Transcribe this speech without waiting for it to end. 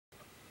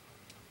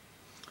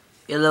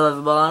Hello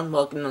everyone,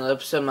 welcome to another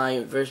episode of my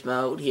Universe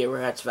Mode. Here we're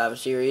at Survivor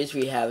Series.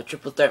 We have a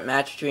triple threat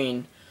match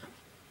between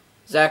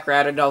Zack,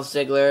 Ryder, Dolph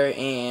Ziggler,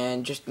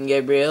 and Justin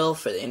Gabriel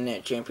for the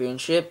Internet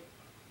Championship.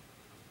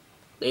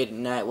 Later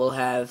tonight we'll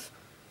have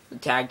the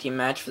tag team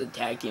match for the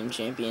Tag Team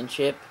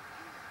Championship.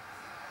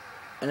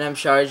 And I'm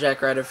sorry,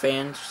 Zack Ryder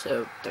fans,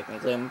 so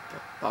technically I'm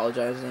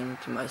apologizing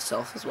to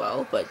myself as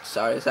well. But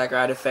sorry, Zack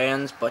Ryder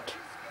fans, but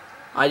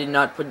I did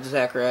not put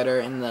Zack Ryder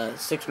in the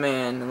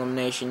 6-man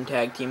elimination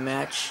tag team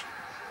match.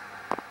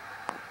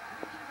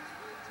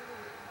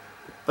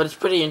 But it's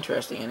pretty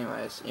interesting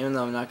anyways, even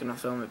though I'm not going to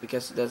film it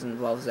because it doesn't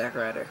involve Zack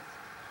Ryder.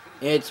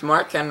 It's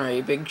Mark Henry,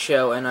 Big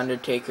Show, and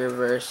Undertaker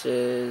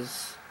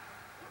versus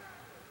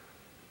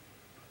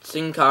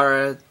Sin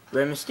Cara,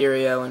 Rey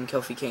Mysterio, and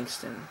Kofi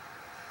Kingston.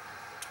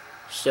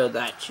 So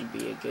that should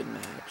be a good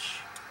match.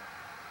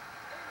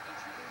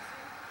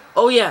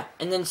 Oh yeah,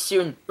 and then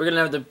soon we're going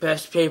to have the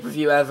best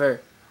pay-per-view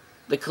ever.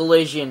 The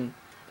Collision.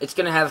 It's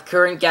going to have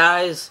current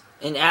guys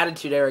and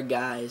Attitude Era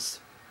guys.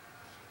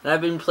 And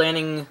I've been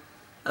planning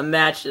a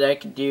match that I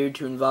could do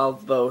to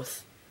involve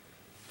both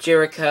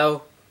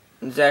Jericho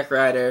and Zack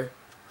Ryder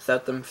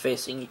without them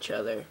facing each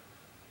other.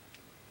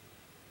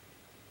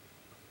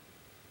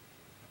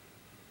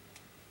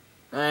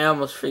 I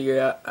almost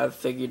I've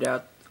figured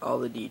out all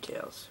the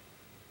details.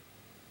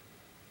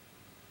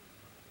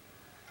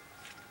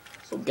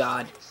 Oh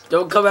God,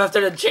 don't come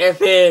after the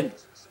champion!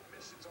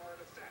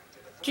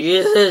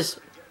 Jesus!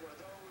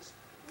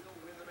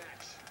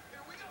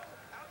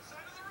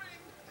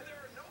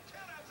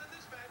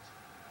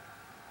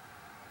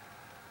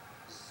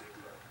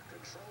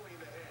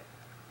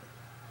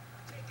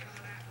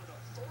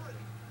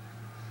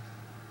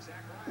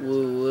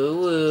 Woo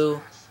woo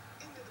woo.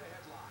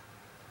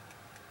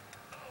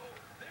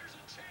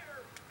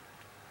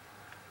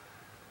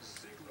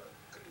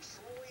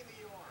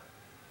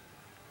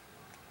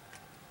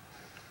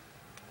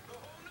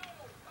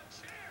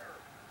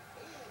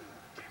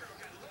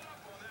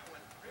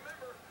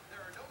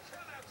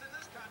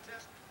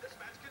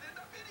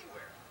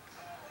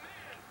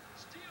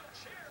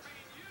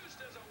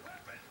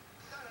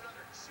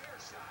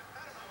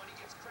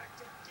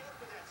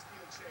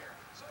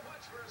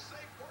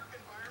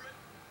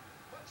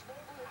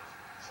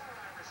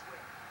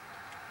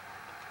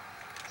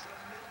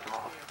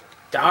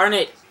 Darn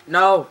it!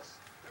 No!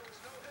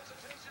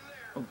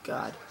 Oh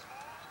God.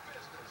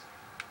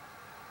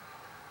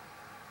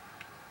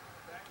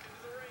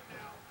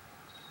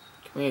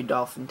 Come here,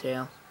 Dolphin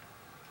Tail.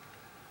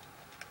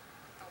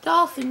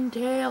 Dolphin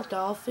Tail,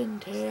 Dolphin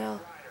Tail.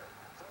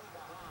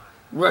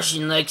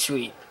 Russian leg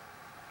sweep.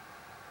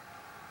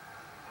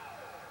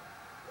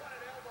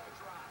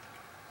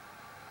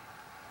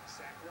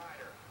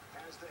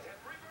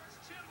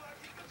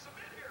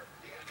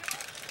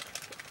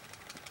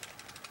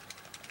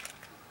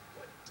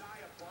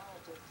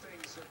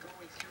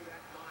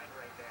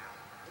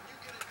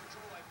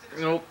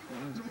 Nope.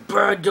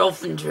 Bird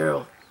Dolphin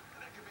Tail.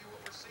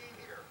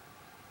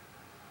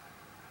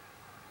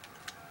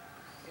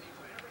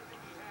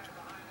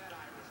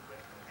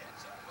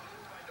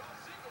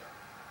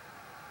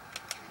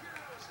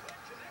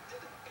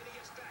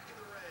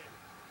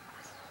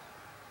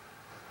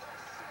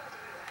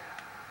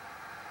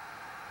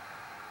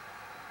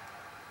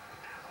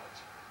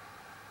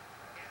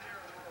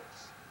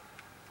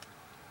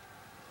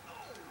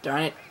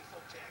 Darn it.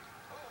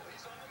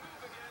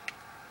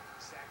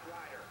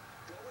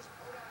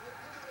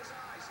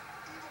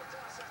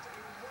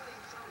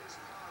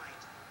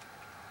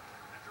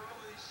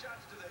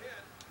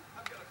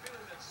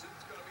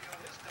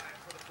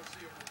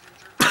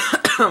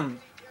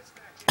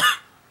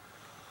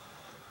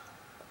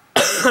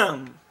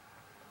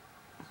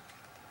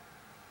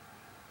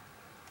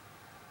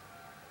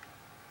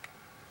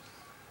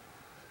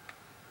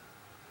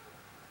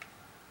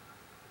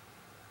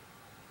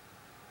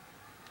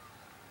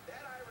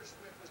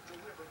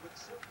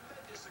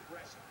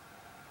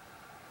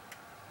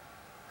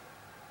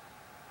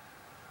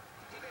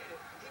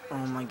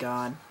 Oh my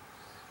God.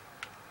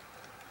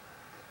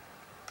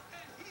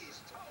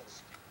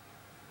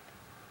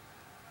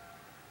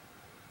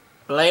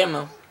 Blame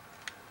him.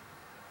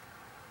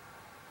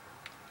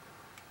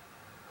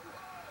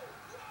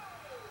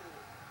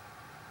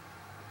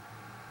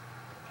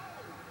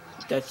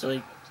 That's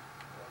like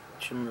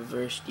some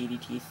reverse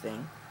DDT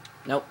thing.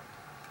 Nope.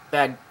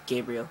 Bad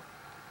Gabriel.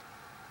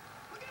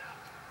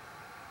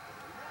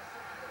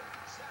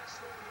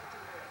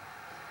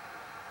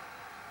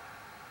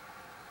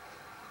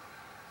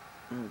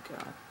 Oh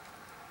God.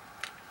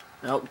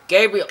 No,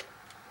 Gabriel!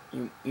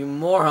 You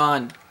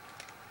moron!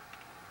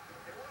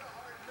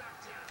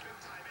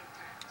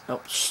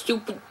 No,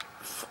 stupid.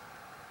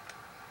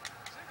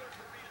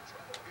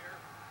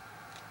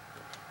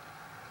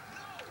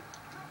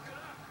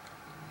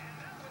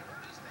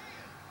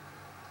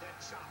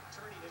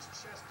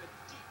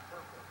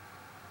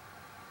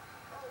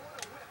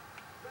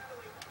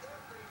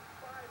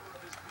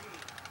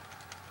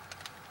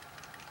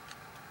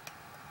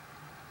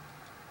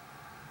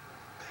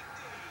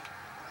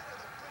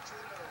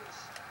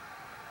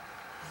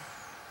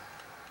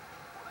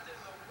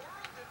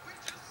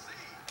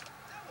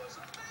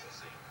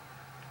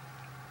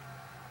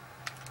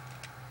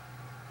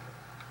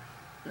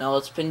 Now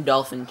let's pin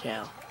Dolphin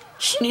Tail.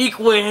 Sneak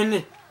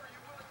win!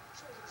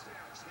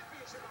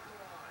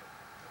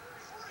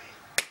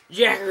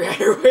 Zack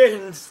Ryder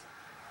wins!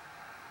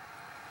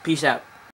 Peace out.